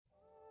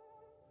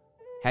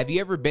Have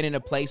you ever been in a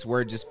place where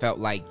it just felt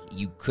like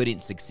you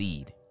couldn't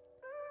succeed?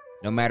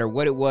 No matter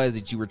what it was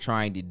that you were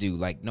trying to do,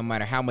 like no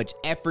matter how much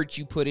effort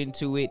you put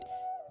into it,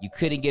 you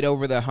couldn't get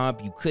over the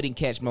hump, you couldn't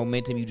catch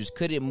momentum, you just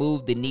couldn't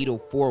move the needle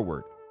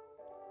forward.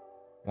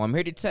 Well, I'm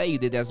here to tell you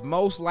that that's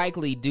most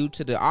likely due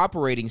to the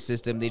operating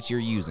system that you're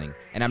using.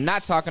 And I'm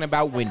not talking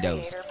about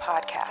Windows.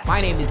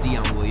 My name is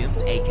Dion Williams,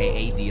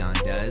 aka Dion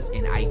Does,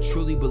 and I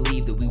truly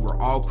believe that we were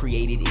all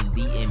created in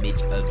the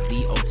image of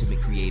the ultimate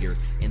creator,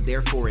 and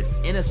therefore it's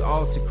in us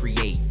all to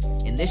create.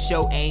 And this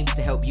show aims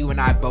to help you and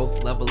I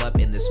both level up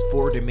in this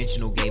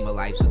four-dimensional game of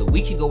life so that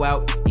we can go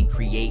out and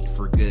create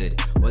for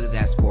good, whether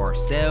that's for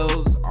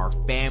ourselves, our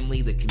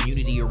family, the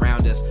community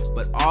around us,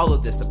 but all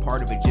of this a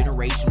part of a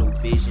generational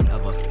vision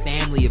of a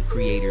family of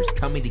creators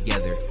coming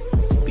together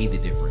to be the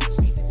difference.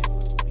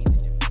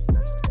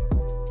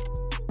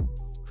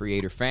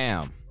 Creator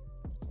fam,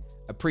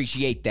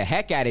 appreciate the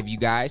heck out of you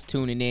guys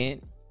tuning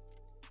in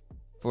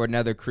for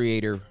another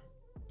Creator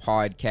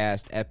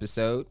podcast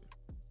episode.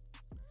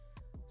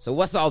 So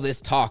what's all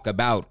this talk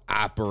about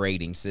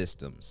operating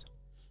systems?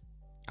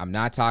 I'm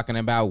not talking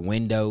about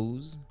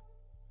Windows.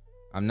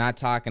 I'm not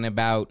talking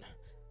about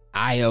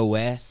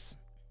iOS.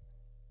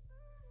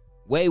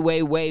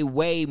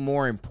 Way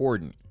more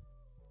important.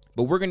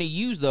 But we're going to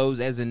use those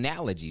as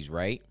analogies,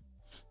 right?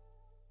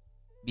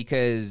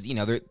 Because, you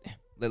know,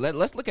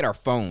 let's look at our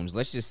phones.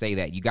 Let's just say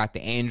that you got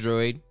the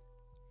Android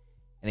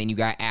and then you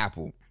got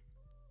Apple.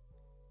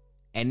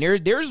 And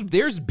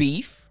there's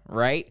beef,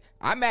 right?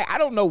 I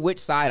don't know which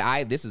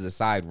side this is a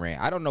side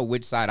rant. I don't know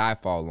which side I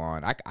fall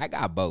on. I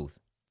got both.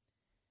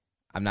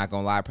 I'm not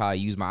going to lie, I probably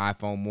use my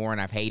iPhone more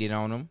and I've hated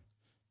on them.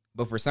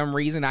 But for some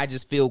reason, I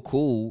just feel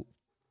cool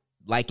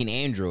liking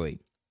Android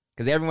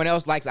because everyone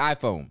else likes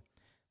iPhone.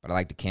 But I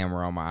like the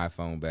camera on my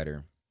iPhone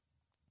better.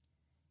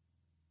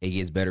 It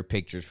gets better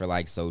pictures for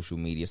like social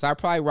media. So I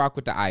probably rock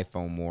with the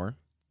iPhone more.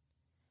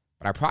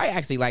 But I probably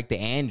actually like the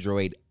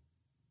Android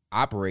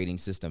operating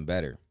system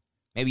better.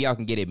 Maybe y'all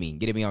can get at me.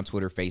 Get at me on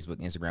Twitter, Facebook,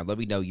 Instagram. Let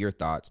me know your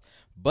thoughts.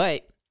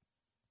 But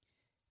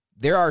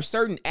there are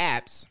certain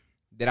apps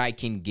that I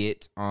can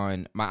get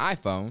on my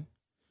iPhone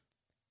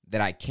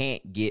that I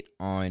can't get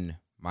on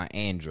my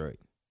Android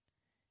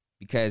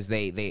because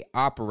they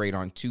operate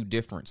on two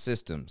different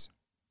systems,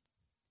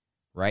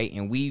 right?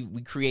 And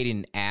we created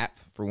an app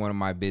for one of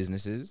my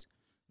businesses,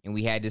 and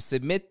we had to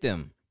submit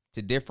them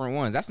to different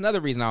ones. That's another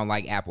reason I don't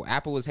like Apple.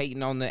 Apple was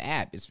hating on the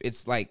app.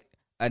 It's like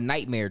a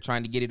nightmare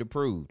trying to get it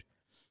approved.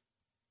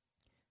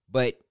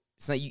 But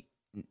so you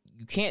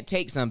can't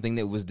take something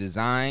that was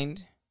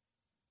designed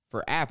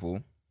for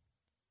Apple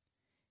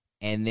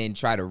and then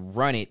try to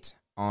run it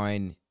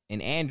on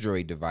an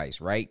Android device,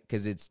 right?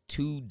 Because it's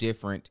two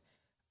different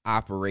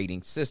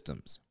operating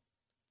systems.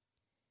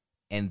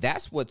 And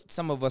that's what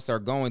some of us are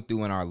going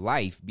through in our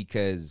life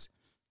because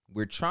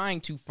we're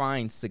trying to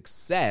find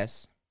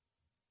success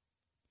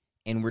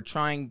and we're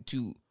trying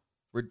to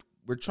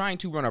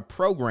run a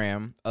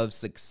program of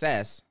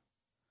success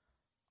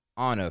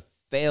on a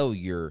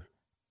failure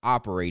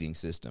operating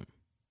system.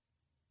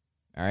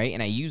 All right.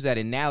 And I use that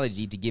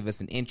analogy to give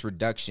us an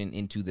introduction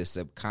into the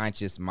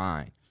subconscious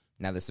mind.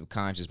 Now, the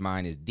subconscious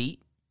mind is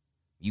deep.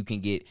 You can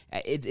get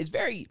it's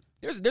very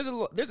there's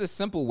a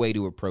simple way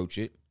to approach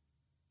it,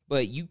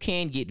 but you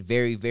can get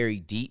very, very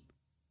deep.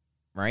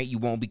 Right. You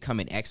won't become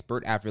an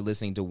expert after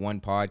listening to one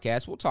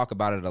podcast. We'll talk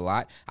about it a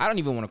lot. I don't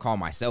even want to call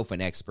myself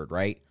an expert.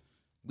 Right.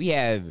 We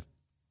have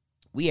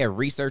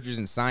researchers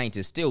and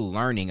scientists still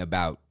learning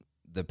about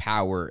the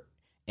power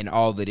and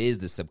all that is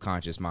the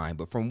subconscious mind.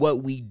 But from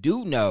what we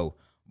do know,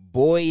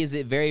 boy, is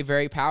it very,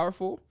 very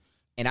powerful.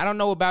 And I don't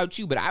know about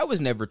you, but I was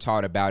never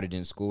taught about it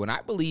in school. And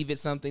I believe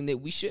it's something that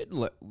we should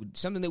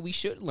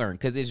learn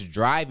because it's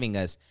driving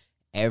us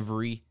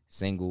every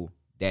single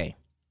day.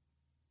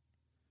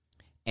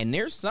 And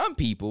there's some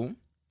people,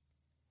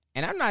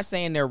 and I'm not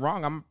saying they're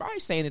wrong. I'm probably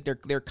saying that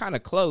they're kind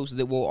of close,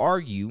 that will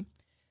argue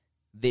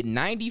that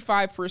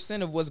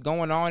 95% of what's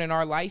going on in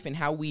our life and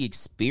how we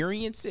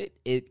experience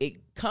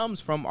it comes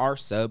from our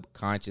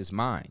subconscious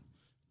mind.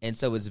 And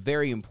so it's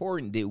very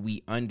important that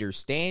we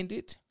understand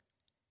it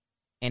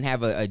and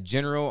have a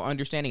general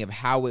understanding of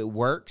how it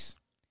works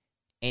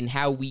and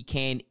how we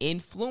can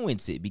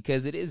influence it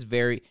because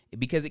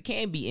it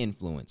can be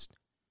influenced.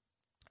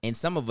 And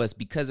some of us,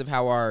 because of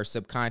how our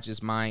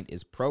subconscious mind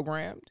is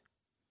programmed,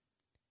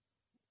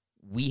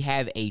 we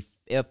have a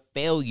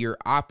failure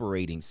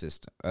operating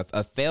system,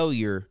 a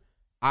failure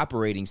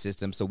operating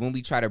system. So when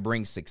we try to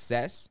bring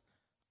success,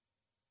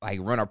 like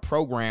run a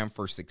program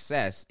for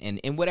success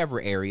in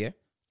whatever area,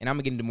 and I'm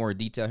going to get into more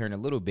detail here in a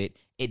little bit,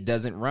 it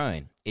doesn't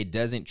run. It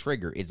doesn't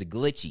trigger. It's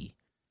glitchy.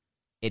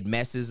 It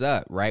messes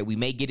up, right? We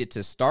may get it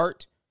to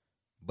start,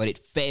 but it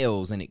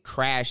fails and it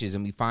crashes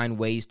and we find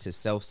ways to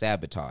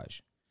self-sabotage.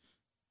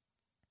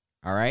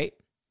 All right?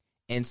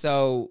 And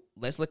so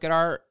let's look at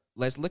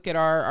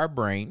our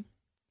brain.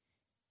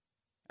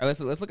 Or let's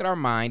look at our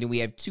mind, and we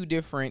have two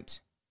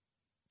different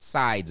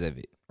sides of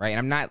it, right? And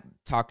I'm not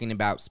talking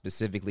about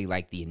specifically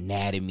like the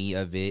anatomy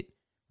of it,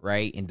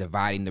 right? And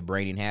dividing the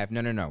brain in half.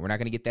 No. We're not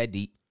going to get that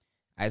deep.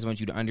 I just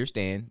want you to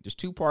understand there's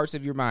two parts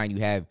of your mind. You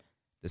have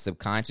the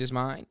subconscious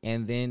mind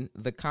and then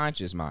the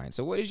conscious mind.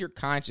 So what is your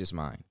conscious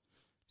mind?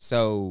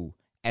 So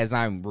as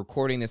I'm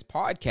recording this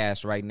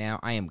podcast right now,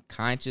 I am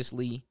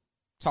consciously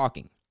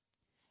talking.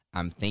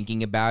 I'm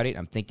thinking about it.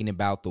 I'm thinking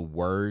about the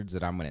words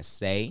that I'm going to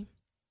say.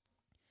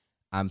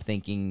 I'm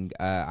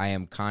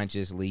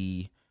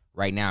consciously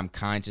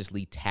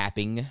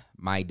tapping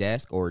my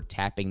desk or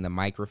tapping the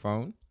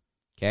microphone.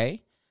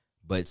 Okay.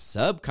 But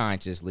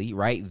subconsciously,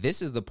 right,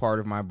 this is the part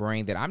of my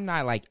brain that I'm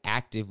not like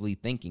actively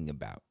thinking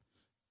about.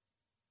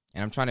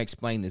 And I'm trying to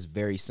explain this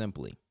very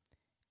simply.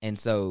 And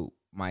so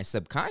my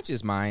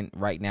subconscious mind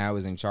right now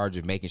is in charge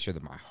of making sure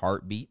that my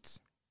heart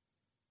beats,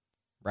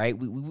 right?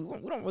 We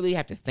don't really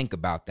have to think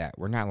about that.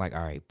 We're not like,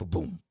 all right,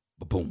 ba-boom,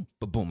 ba-boom,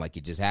 ba-boom, like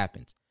it just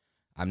happens.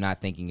 I'm not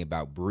thinking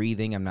about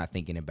breathing. I'm not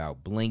thinking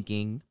about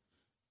blinking,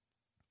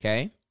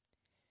 okay?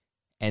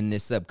 And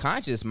this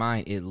subconscious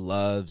mind, it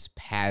loves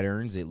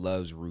patterns. It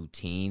loves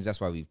routines.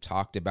 That's why we've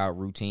talked about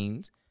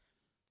routines.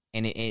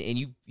 And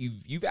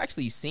you've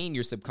actually seen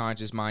your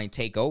subconscious mind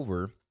take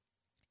over,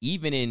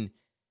 even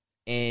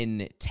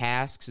in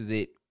tasks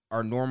that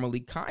are normally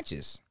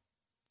conscious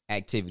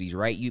activities,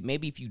 right?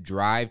 Maybe if you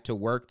drive to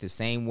work the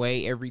same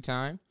way every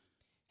time.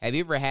 Have you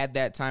ever had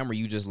that time where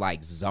you just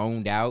like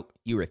zoned out?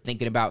 You were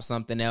thinking about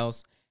something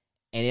else,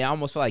 and it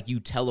almost felt like you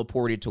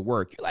teleported to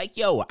work. You're like,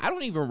 yo, I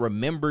don't even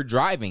remember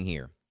driving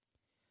here.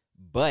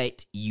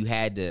 But you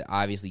had to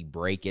obviously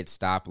brake at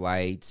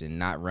stoplights and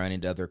not run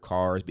into other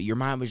cars. But your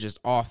mind was just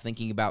off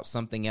thinking about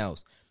something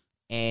else.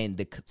 And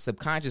the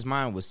subconscious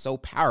mind was so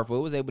powerful.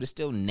 It was able to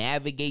still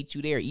navigate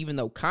you there, even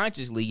though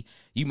consciously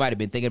you might have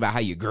been thinking about how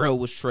your girl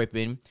was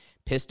tripping,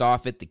 pissed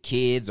off at the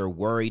kids, or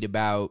worried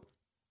about,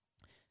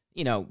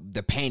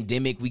 the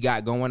pandemic we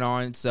got going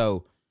on.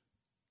 So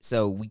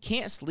we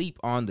can't sleep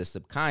on the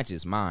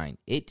subconscious mind.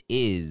 It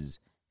is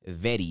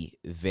very,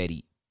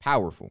 very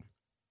powerful.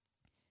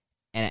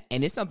 And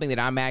it's something that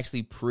I'm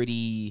actually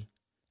pretty,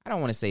 I don't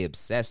want to say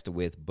obsessed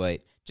with,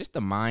 but just the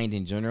mind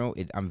in general,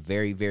 I'm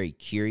very, very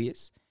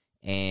curious.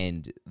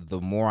 And the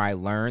more I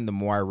learn, the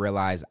more I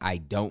realize I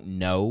don't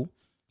know,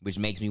 which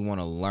makes me want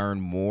to learn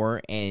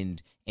more.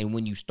 And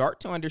when you start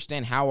to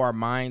understand how our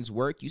minds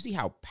work, you see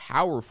how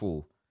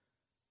powerful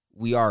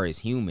we are as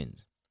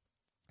humans.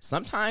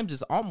 Sometimes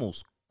it's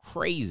almost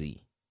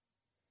crazy.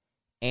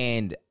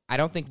 And I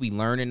don't think we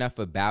learn enough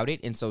about it.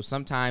 And so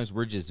sometimes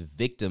we're just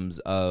victims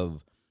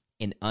of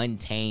an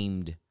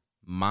untamed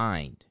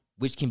mind,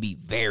 which can be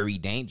very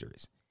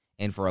dangerous.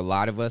 And for a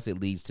lot of us,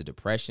 it leads to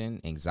depression,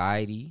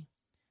 anxiety,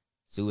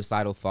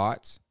 suicidal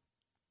thoughts,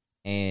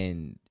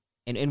 and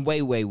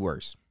way, way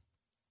worse.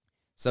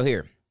 So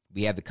here,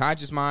 we have the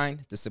conscious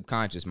mind, the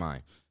subconscious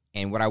mind.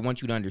 And what I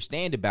want you to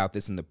understand about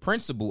this and the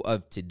principle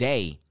of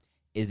today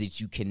is that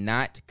you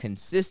cannot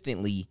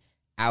consistently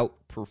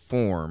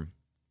outperform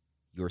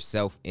your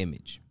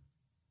self-image.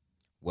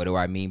 What do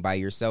I mean by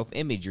your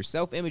self-image? Your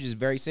self-image is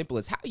very simple.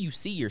 It's how you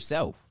see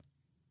yourself,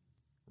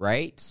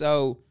 right?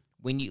 So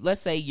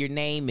let's say your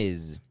name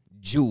is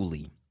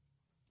Julie,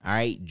 all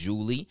right,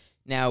 Julie.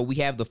 Now, we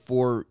have the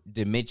 4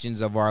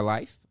 dimensions of our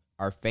life,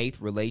 our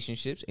faith,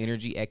 relationships,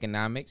 energy,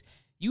 economics.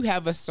 You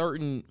have a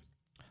certain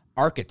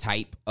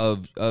archetype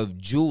of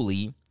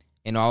Julie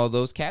in all of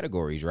those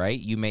categories, right?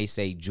 You may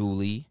say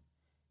Julie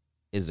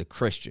is a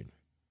Christian,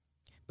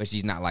 but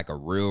she's not like a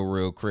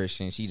real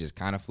Christian. She just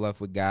kind of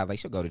fluff with God. Like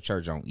she'll go to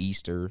church on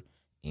Easter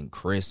and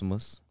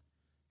Christmas,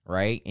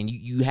 right? And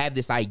you have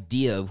this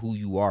idea of who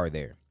you are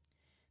there.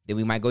 Then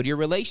we might go to your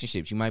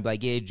relationships. You might be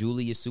like, yeah,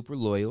 Julie is super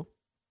loyal.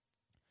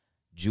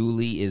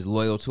 Julie is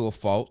loyal to a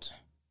fault,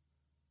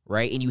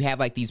 right? And you have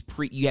like these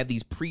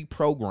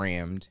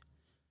pre-programmed,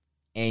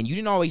 and you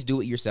didn't always do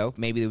it yourself.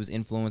 Maybe it was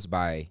influenced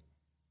by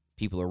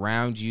people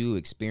around you,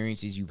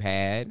 experiences you've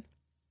had,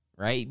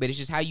 right? But it's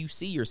just how you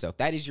see yourself.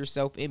 That is your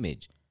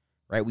self-image.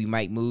 Right? We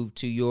might move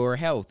to your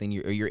health and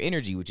your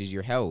energy, which is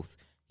your health,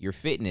 your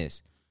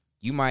fitness.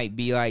 You might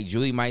be like,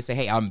 Julie might say,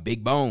 hey, I'm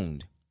big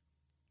boned,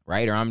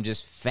 right? Or I'm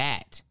just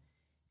fat.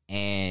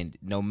 And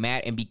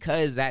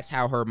because that's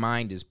how her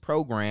mind is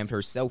programmed,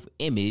 her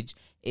self-image,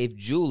 if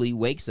Julie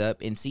wakes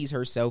up and sees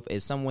herself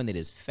as someone that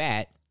is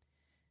fat,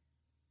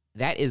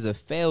 that is a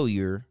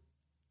failure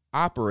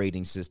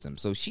operating system.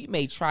 So she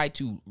may try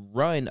to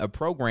run a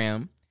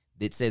program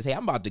that says, hey,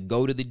 I'm about to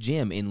go to the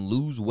gym and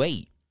lose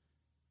weight.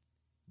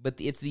 But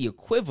it's the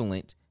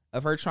equivalent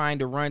of her trying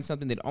to run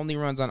something that only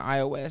runs on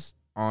iOS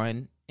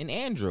on an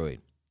Android.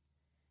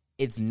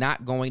 It's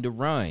not going to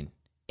run.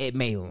 It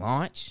may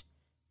launch.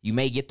 You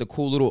may get the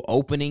cool little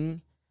opening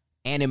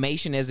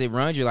animation as it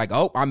runs. You're like,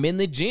 oh, I'm in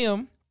the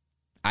gym.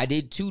 I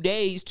did 2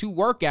 days, 2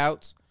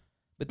 workouts.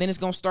 But then it's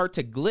going to start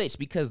to glitch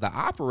because the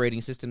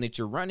operating system that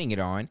you're running it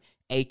on,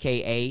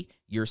 a.k.a.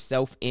 your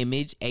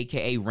self-image,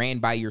 a.k.a. ran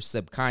by your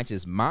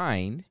subconscious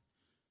mind,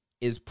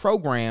 is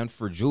programmed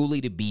for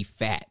Julie to be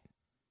fat.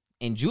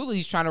 And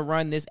Julie's trying to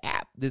run this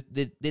app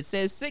that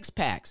says 6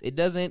 packs. It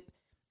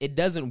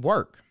doesn't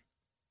work.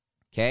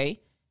 Okay?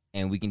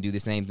 And we can do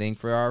the same thing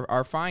for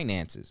our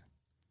finances.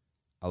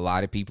 A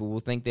lot of people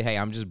will think that, hey,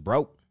 I'm just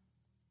broke.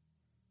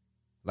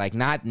 Like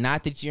not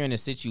that you're in a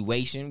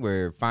situation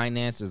where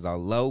finances are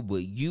low,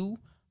 but you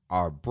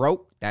are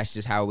broke. That's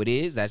just how it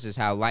is. That's just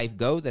how life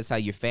goes. That's how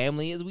your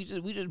family is. We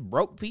just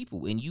broke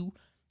people,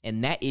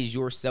 and that is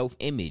your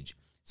self-image.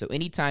 So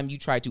anytime you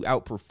try to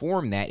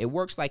outperform that, it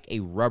works like a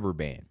rubber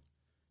band.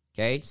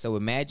 Okay? So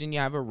imagine you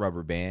have a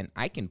rubber band.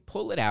 I can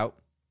pull it out.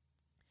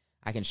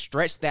 I can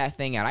stretch that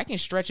thing out. I can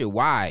stretch it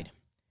wide.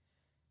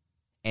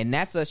 And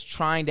that's us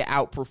trying to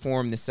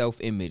outperform the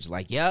self-image.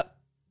 Like, yep,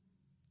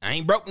 I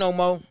ain't broke no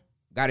more.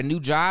 Got a new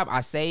job. I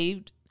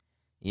saved,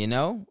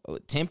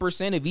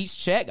 10% of each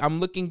check. I'm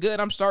looking good.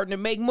 I'm starting to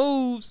make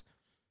moves.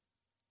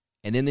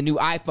 And then the new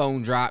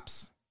iPhone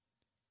drops.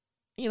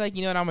 And you're like,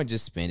 you know what? I'm going to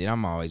just spend it.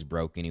 I'm always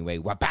broke anyway.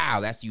 Wow,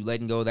 that's you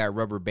letting go of that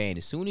rubber band.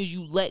 As soon as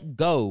you let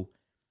go,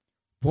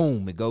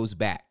 boom, it goes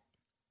back.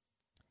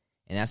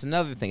 And that's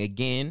another thing.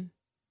 Again,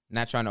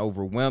 not trying to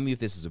overwhelm you if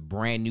this is a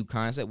brand new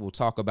concept. We'll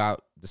talk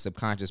about the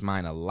subconscious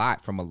mind a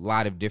lot from a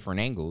lot of different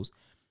angles.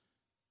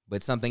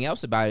 But something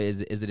else about it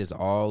is it is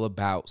all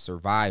about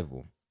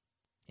survival.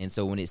 And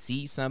so when it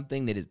sees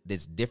something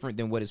that's different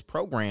than what it's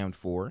programmed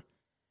for,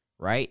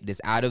 right,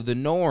 that's out of the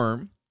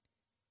norm,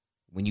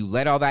 when you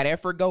let all that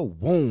effort go,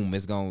 boom,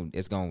 it's going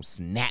to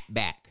snap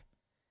back.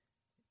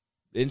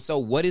 And so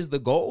what is the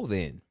goal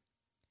then?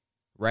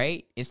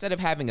 Right? Instead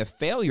of having a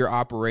failure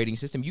operating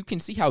system, you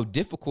can see how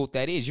difficult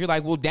that is. You're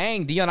like, well,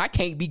 dang, Dion, I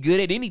can't be good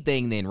at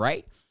anything then,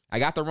 right? I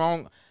got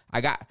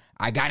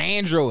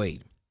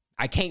Android.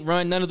 I can't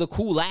run none of the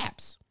cool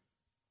apps.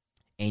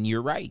 And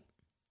you're right.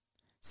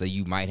 So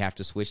you might have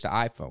to switch to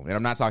iPhone. And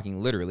I'm not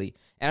talking literally.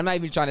 And I'm not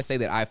even trying to say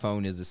that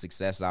iPhone is a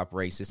success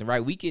operating system,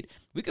 right? We could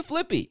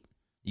flip it.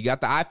 You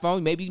got the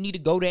iPhone, maybe you need to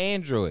go to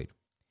Android.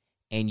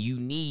 And you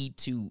need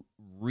to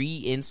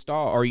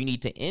reinstall, or you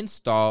need to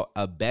install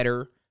a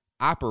better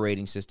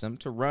operating system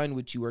to run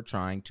what you are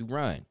trying to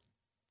run.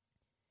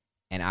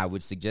 And I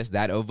would suggest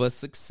that of a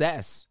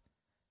success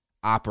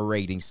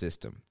operating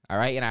system. All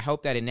right. And I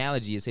hope that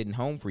analogy is hitting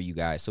home for you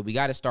guys. So we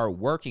got to start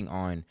working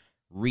on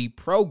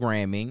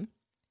reprogramming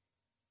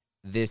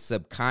this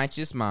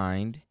subconscious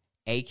mind,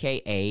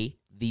 aka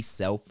the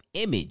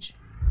self-image.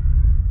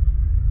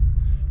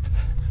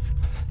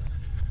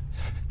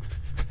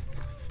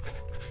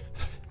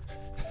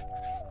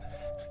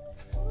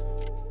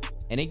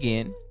 And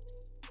again,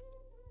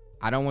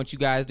 I don't want you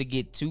guys to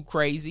get too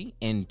crazy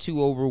and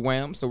too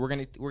overwhelmed. So we're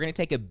gonna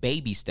take a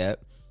baby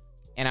step.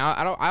 And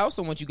I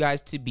also want you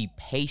guys to be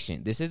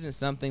patient. This isn't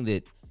something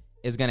that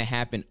is gonna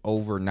happen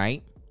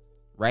overnight,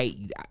 right?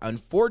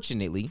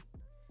 Unfortunately,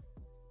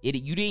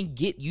 you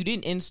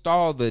didn't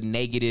install the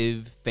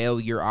negative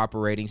failure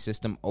operating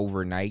system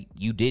overnight.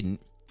 You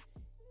didn't.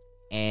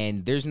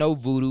 And there's no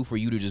voodoo for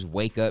you to just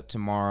wake up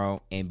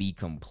tomorrow and be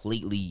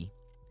completely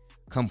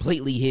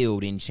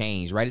healed and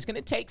changed, right? It's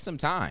gonna take some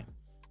time.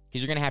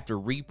 Because you're going to have to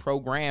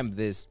reprogram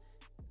this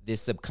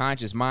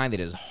subconscious mind that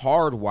is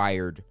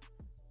hardwired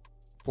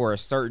for a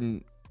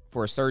certain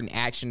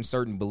action,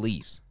 certain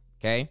beliefs,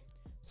 okay?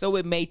 So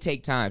it may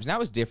take time.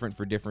 Now it's different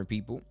for different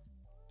people.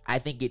 I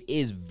think it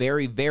is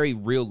very, very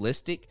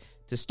realistic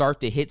to start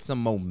to hit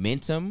some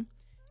momentum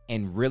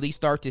and really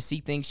start to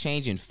see things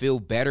change and feel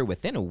better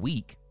within a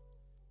week,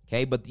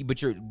 okay? But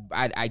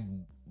I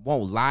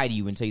won't lie to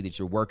you and tell you that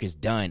your work is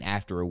done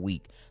after a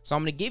week. So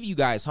I'm going to give you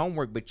guys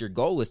homework, but your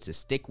goal is to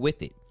stick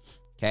with it.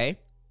 Okay,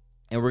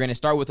 and we're going to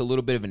start with a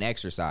little bit of an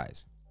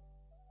exercise.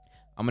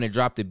 I'm going to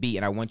drop the beat,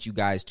 and I want you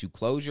guys to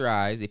close your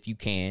eyes if you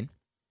can,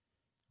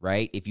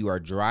 right? If you are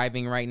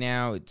driving right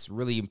now, it's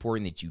really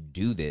important that you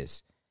do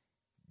this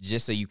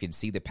just so you can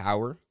see the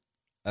power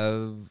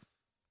of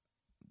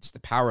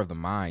the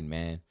mind,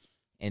 man.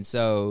 And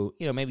so,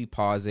 maybe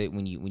pause it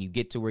when you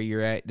get to where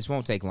you're at. This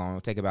won't take long.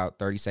 It'll take about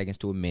 30 seconds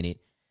to a minute.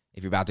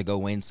 If you're about to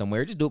go in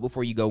somewhere, just do it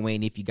before you go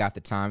in. If you got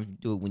the time,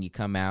 do it when you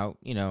come out,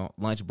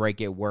 lunch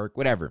break at work,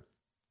 whatever.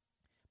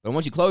 But I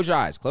want you to close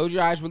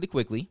your eyes really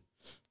quickly,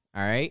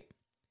 all right?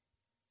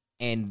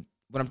 And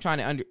what I'm trying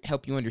to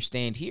help you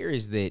understand here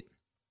is that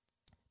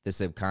the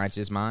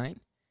subconscious mind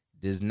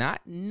does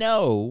not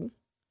know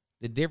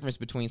the difference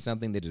between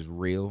something that is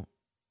real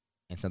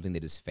and something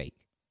that is fake,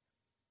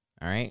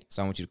 all right?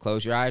 So I want you to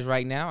close your eyes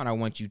right now, and I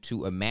want you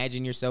to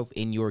imagine yourself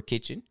in your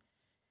kitchen.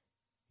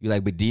 You're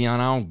like, but Dion,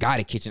 I don't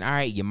got a kitchen. All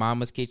right, your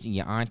mama's kitchen,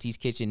 your auntie's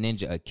kitchen,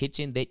 Ninja, a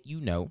kitchen that you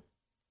know,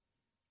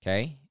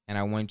 okay? And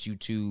I want you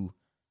to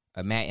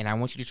and I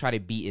want you to try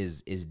to be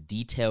as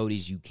detailed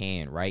as you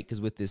can, right?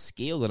 Because with this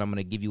skill that I'm going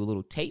to give you a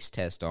little taste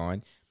test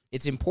on,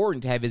 it's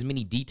important to have as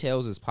many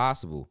details as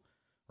possible,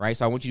 right?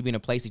 So I want you to be in a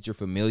place that you're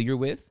familiar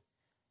with.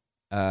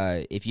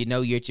 If you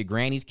know you're at your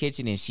granny's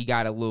kitchen and she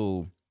got a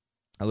little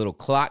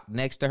clock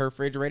next to her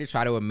refrigerator,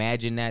 try to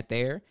imagine that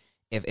there.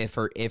 If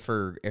her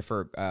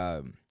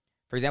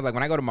for example, like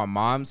when I go to my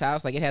mom's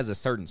house, like it has a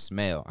certain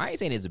smell. I ain't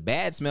saying it's a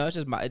bad smell. It's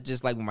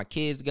just like when my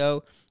kids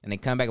go and they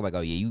come back, I'm like,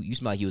 oh yeah, you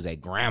smell like you was at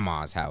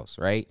grandma's house,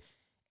 right?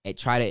 And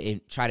try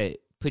to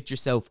put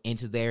yourself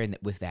into there and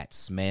with that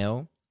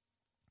smell,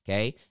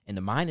 okay? And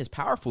the mind is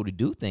powerful to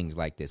do things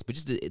like this, but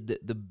just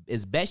the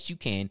as best you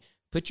can,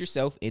 put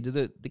yourself into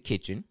the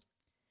kitchen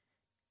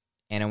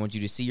And I want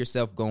you to see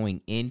yourself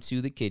going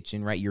into the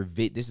kitchen, right?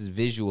 This is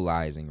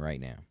visualizing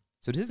right now.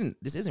 So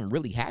this isn't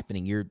really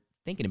happening. You're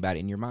thinking about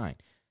it in your mind.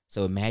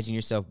 So imagine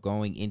yourself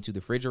going into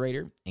the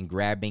refrigerator and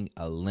grabbing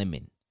a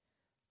lemon.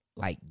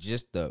 Like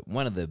just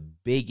one of the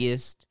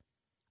biggest,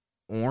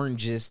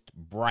 orangest,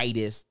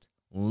 brightest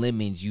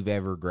lemons you've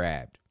ever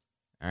grabbed.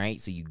 All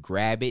right? So you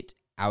grab it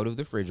out of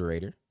the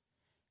refrigerator,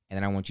 and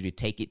then I want you to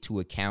take it to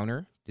a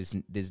counter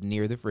that's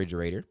near the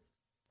refrigerator.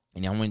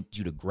 And I want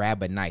you to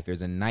grab a knife.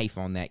 There's a knife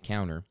on that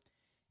counter.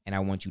 And I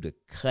want you to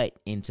cut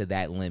into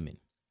that lemon.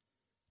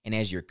 And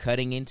as you're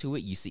cutting into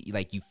it, you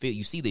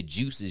see the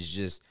juices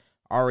just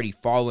already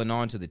falling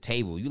onto the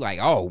table. You're like,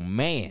 oh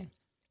man.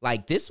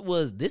 Like this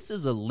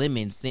is a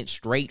lemon sent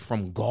straight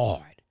from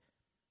God.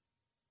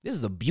 This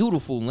is a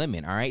beautiful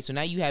lemon. All right. So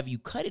now you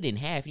cut it in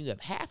half, and you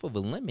have half of a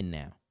lemon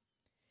now.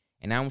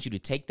 And I want you to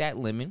take that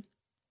lemon.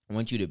 I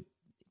want you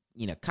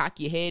to, cock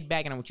your head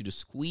back, and I want you to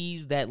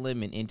squeeze that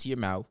lemon into your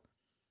mouth.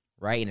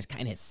 Right? And it's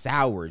kind of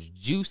sour, it's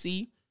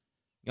juicy.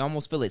 You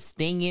almost feel it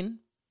stinging.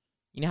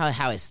 You know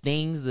how it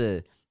stings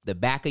the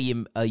back of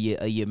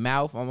your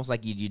mouth, almost like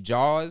your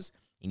jaws,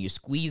 and you're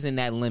squeezing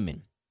that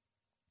lemon.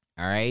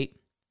 All right?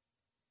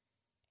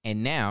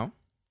 And now,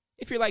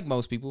 if you're like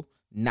most people,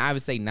 I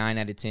would say 9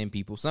 out of 10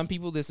 people, some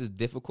people this is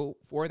difficult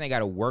for, and they got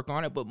to work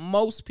on it, but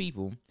most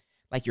people,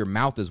 like your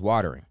mouth is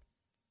watering.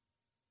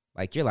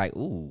 Like you're like,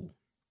 ooh,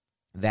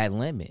 that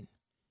lemon.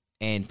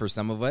 And for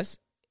some of us,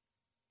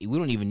 we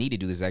don't even need to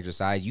do this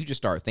exercise. You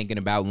just start thinking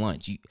about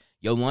lunch.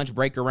 Your lunch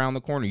break around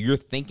the corner. You're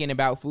thinking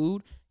about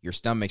food. Your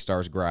stomach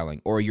starts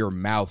growling, or your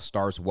mouth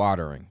starts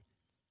watering,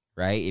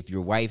 right? If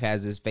your wife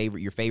has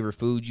your favorite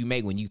food you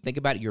make, when you think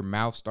about it, your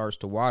mouth starts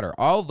to water.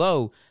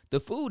 Although the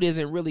food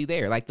isn't really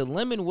there. Like the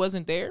lemon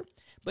wasn't there,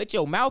 but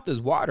your mouth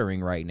is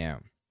watering right now.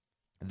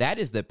 That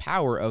is the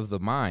power of the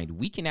mind.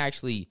 We can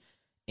actually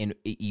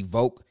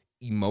evoke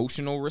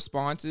emotional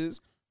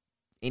responses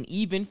and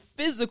even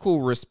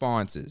physical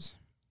responses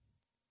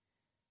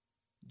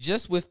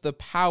just with the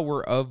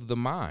power of the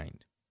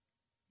mind,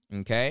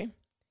 okay?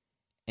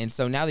 And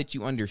so now that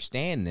you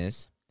understand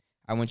this,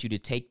 I want you to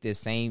take this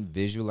same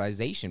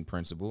visualization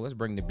principle. Let's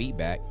bring the beat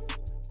back.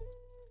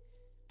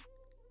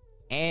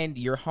 And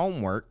your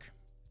homework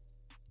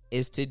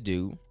is to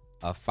do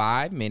a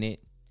 5-minute,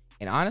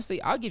 and honestly,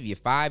 I'll give you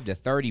 5 to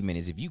 30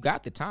 minutes. If you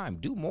got the time,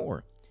 do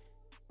more.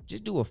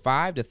 Just do a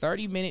 5 to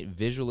 30-minute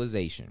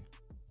visualization.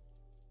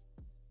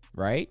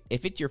 Right?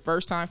 If it's your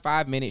first time,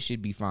 5 minutes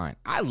should be fine.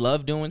 I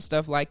love doing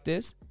stuff like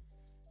this.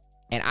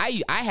 And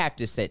I have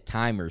to set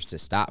timers to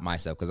stop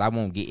myself because I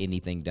won't get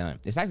anything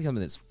done. It's actually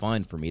something that's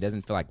fun for me. It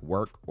doesn't feel like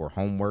work or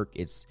homework.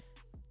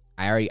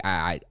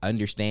 I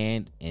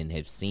understand and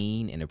have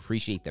seen and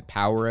appreciate the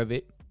power of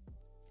it.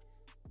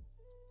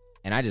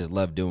 And I just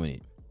love doing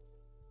it.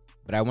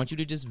 But I want you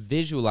to just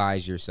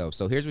visualize yourself.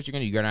 So here's what you're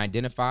going to do. You're going to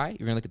identify.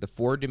 You're going to look at the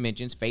 4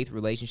 dimensions: faith,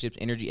 relationships,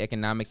 energy,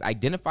 economics.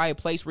 Identify a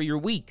place where you're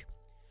weak,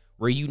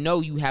 where you know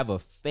you have a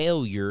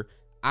failure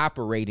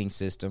operating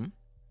system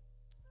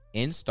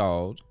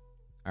installed,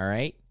 all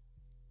right?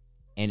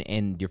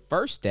 And your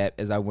first step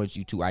is I want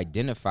you to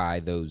identify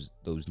those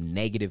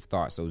negative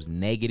thoughts, those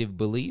negative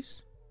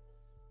beliefs,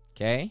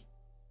 okay?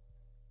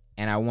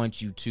 And I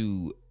want you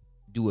to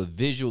do a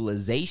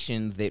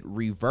visualization that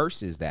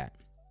reverses that.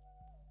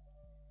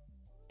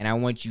 And I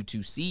want you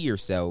to see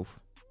yourself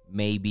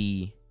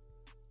maybe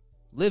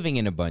living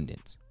in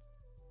abundance,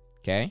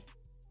 okay?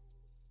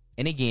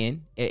 And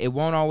again, it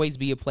won't always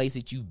be a place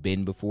that you've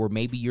been before.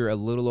 Maybe you're a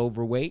little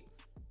overweight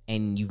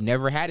and you've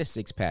never had a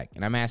 6-pack.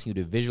 And I'm asking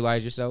you to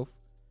visualize yourself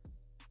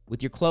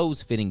with your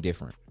clothes fitting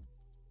different,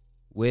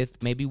 with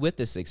the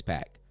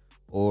 6-pack,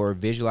 or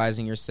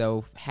visualizing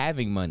yourself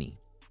having money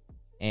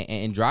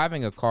and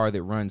driving a car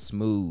that runs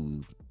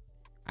smooth.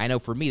 I know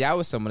for me, that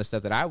was some of the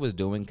stuff that I was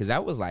doing because I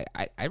was like,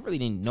 I really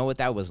didn't know what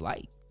that was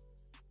like.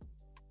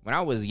 When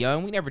I was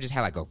young, we never just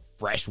had like a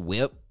fresh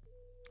whip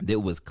that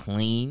was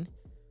clean.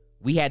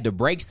 We had the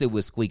brakes that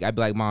would squeak. I'd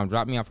be like, Mom,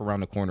 drop me off around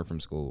the corner from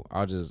school.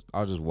 I'll just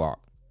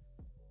walk.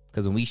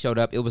 Because when we showed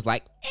up, it was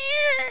like,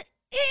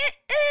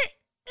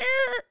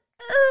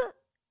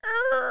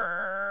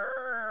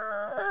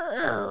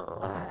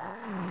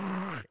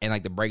 and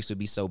like the brakes would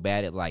be so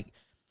bad, it's like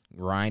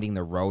grinding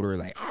the rotor,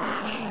 like,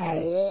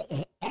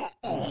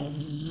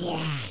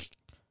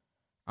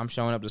 I'm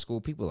showing up to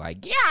school, people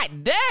like,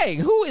 God dang,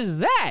 who is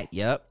that?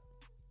 Yep,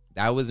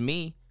 that was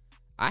me.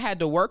 I had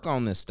to work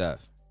on this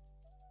stuff.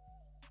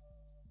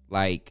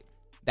 Like,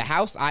 the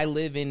house I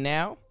live in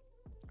now,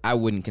 I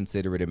wouldn't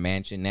consider it a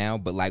mansion now,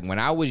 but like when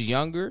I was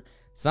younger,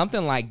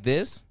 something like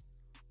this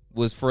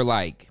was for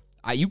like,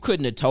 you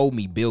couldn't have told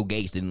me Bill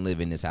Gates didn't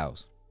live in this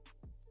house.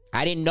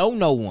 I didn't know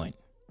no one.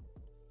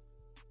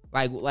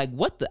 Like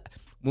what the,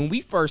 when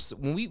we first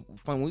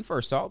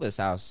saw this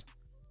house,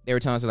 they were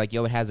telling us like,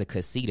 yo, it has a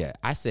casita.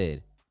 I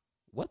said,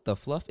 what the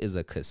fluff is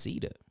a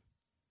casita?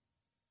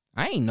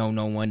 I ain't know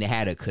no one that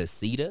had a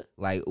casita.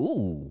 Like,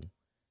 ooh,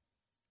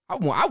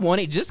 I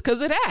want it just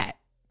because of that.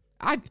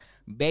 I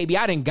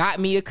done got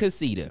me a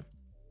casita.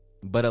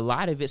 But a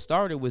lot of it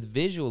started with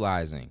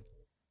visualizing.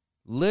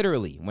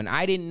 Literally, when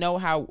I didn't know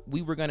how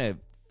we were going to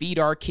feed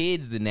our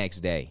kids the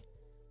next day,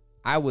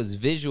 I was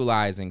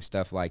visualizing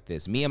stuff like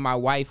this. Me and my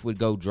wife would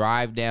go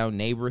drive down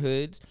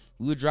neighborhoods.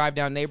 We would drive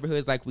down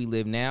neighborhoods like we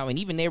live now, and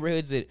even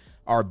neighborhoods that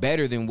are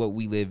better than what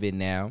we live in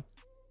now,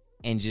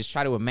 and just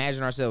try to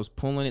imagine ourselves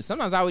pulling it.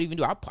 Sometimes I would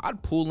even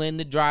I'd pull in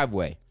the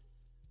driveway.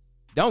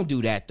 Don't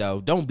do that, though.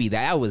 Don't be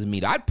that. That was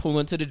me. I'd pull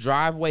into the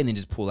driveway and then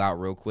just pull out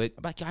real quick.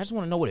 I'm like, I just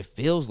want to know what it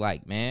feels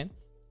like, man.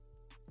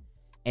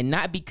 And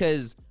not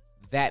because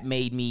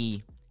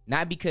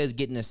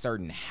getting a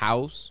certain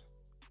house,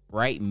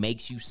 right,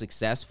 makes you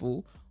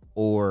successful,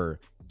 or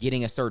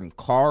getting a certain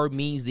car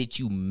means that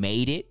you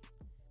made it.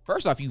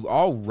 First off, you've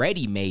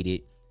already made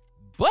it.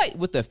 But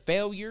with a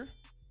failure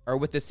or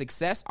with a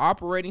success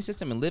operating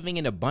system and living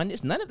in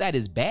abundance, none of that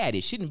is bad.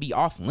 It shouldn't be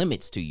off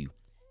limits to you.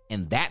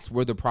 And that's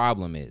where the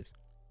problem is.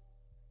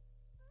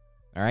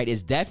 All right,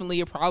 it's definitely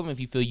a problem if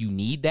you feel you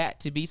need that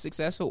to be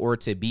successful or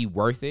to be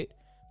worth it.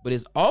 But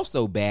it's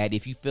also bad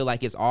if you feel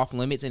like it's off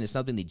limits and it's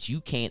something that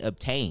you can't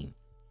obtain.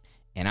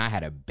 And I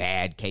had a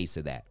bad case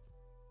of that.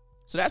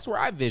 So that's where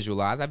I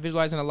visualize. I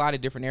visualize in a lot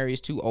of different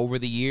areas too over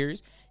the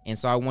years. And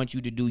so I want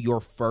you to do your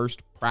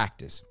first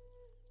practice.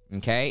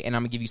 Okay, and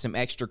I'm gonna give you some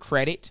extra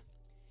credit.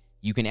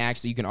 You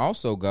can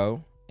also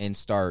go and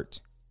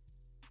start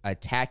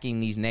attacking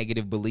these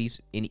negative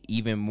beliefs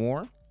even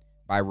more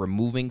by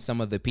removing some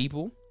of the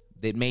people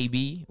that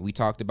we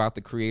talked about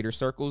the creator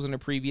circles in a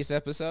previous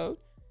episode.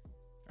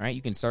 All right,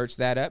 you can search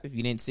that up if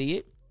you didn't see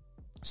it.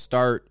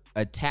 Start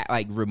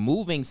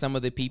removing some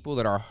of the people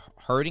that are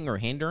hurting or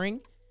hindering,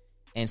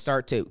 and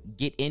start to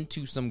get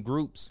into some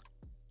groups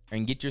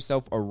and get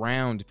yourself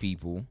around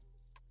people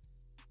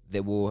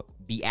that will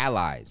be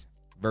allies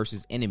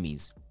versus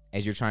enemies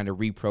as you're trying to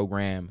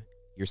reprogram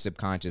your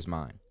subconscious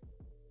mind.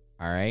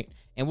 All right.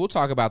 And we'll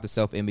talk about the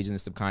self-image and the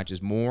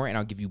subconscious more, and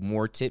I'll give you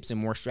more tips and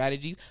more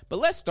strategies. But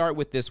let's start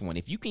with this one.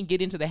 If you can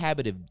get into the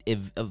habit of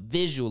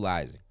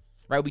visualizing,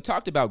 right? We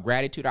talked about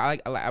gratitude. I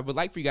would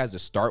like for you guys to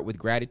start with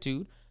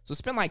gratitude. So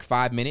spend like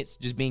 5 minutes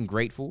just being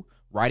grateful,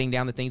 writing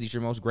down the things that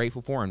you're most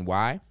grateful for and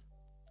why.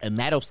 And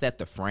that'll set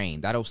the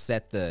frame. That'll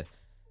set the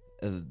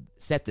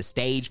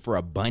stage for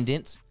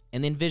abundance.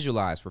 And then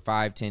visualize for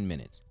 5-10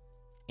 minutes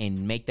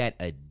and make that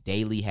a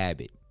daily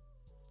habit.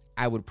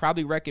 I would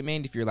probably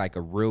recommend, if you're like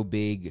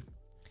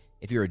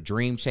if you're a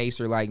dream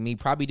chaser like me,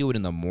 probably do it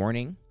in the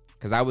morning,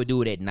 because I would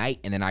do it at night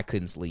and then I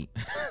couldn't sleep.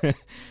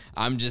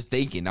 I'm just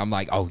thinking, I'm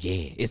like, oh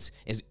yeah, it's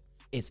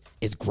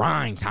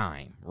grind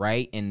time,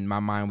 right? And my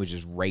mind was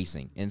just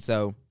racing. And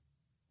so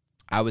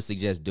I would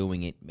suggest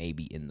doing it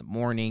maybe in the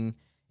morning.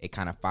 It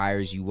kind of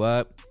fires you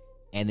up.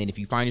 And then if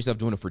you find yourself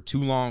doing it for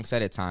too long,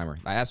 set a timer.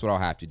 Like, that's what I'll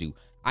have to do.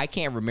 I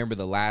can't remember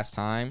the last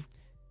time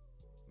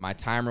my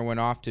timer went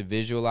off to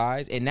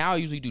visualize. And now I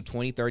usually do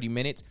 20, 30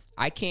 minutes.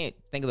 I can't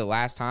think of the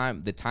last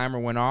time the timer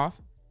went off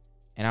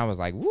and I was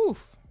like,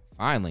 woof,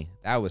 finally.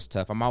 That was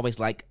tough. I'm always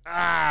like,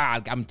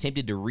 I'm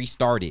tempted to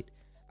restart it.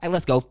 Like,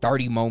 let's go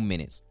 30 more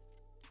minutes.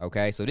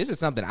 Okay, so this is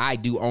something I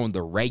do on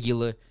the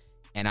regular,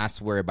 and I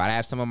swear about it. I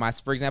have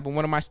for example,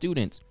 one of my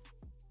students,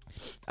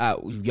 for a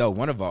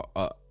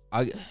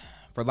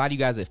lot of you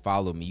guys that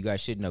follow me, you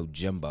guys should know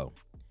Jimbo.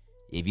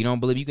 If you don't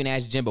believe, you can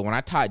ask Jimbo. When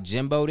I taught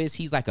Jimbo this,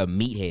 he's like a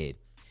meathead.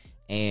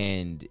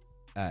 And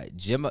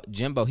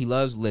Jimbo, he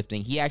loves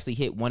lifting. He actually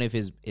hit one of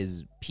his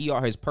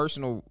PR, his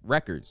personal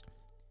records,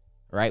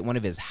 right? One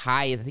of his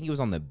highest, I think he was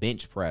on the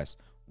bench press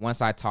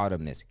once I taught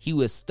him this. He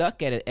was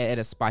stuck at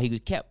a spot. He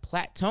kept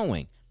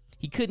plateauing.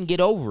 He couldn't get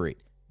over it.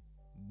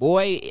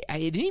 Boy,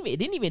 it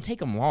didn't even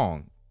take him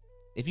long.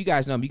 If you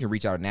guys know him, you can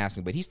reach out and ask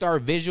him. But he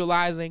started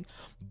visualizing.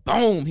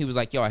 Boom. He was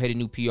like, yo, I hit a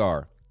new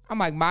PR. I'm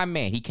like, my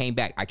man. He came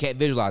back. I kept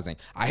visualizing.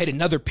 I hit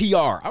another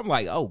PR. I'm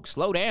like, oh,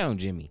 slow down,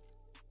 Jimmy.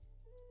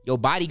 Your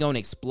body gonna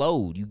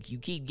explode. You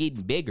keep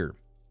getting bigger.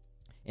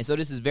 And so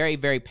this is very,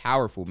 very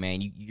powerful,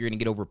 man. You're gonna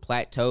get over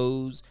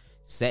plateaus,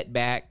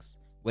 setbacks,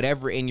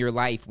 whatever in your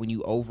life when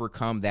you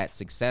overcome that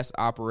success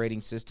operating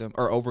system,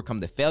 or overcome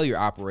the failure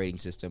operating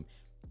system,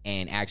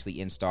 and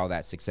actually install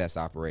that success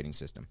operating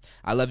system.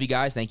 I love you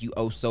guys. Thank you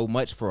so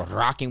much for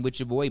rocking with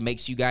your boy. Make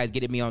sure you guys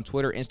get at me on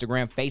Twitter,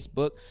 Instagram,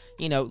 Facebook.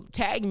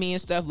 Tag me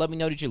and stuff. Let me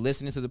know that you're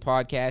listening to the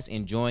podcast,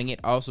 enjoying it.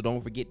 Also,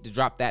 don't forget to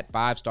drop that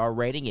 5-star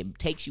rating. It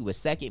takes you a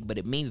second, but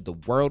it means the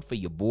world for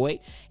your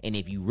boy. And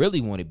if you really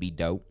want to be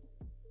dope,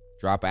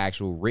 drop an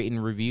actual written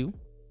review.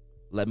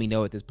 Let me know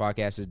what this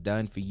podcast has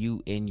done for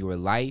you in your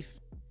life.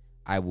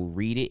 I will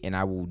read it and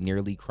I will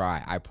nearly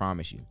cry. I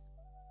promise you.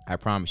 I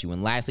promise you.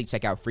 And lastly,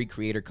 check out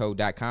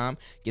freecreatorcode.com.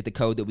 Get the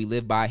code that we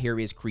live by. Here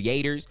is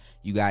creators.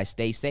 You guys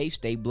stay safe,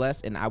 stay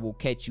blessed, and I will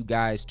catch you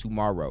guys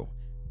tomorrow.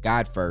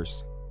 God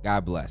first.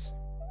 God bless.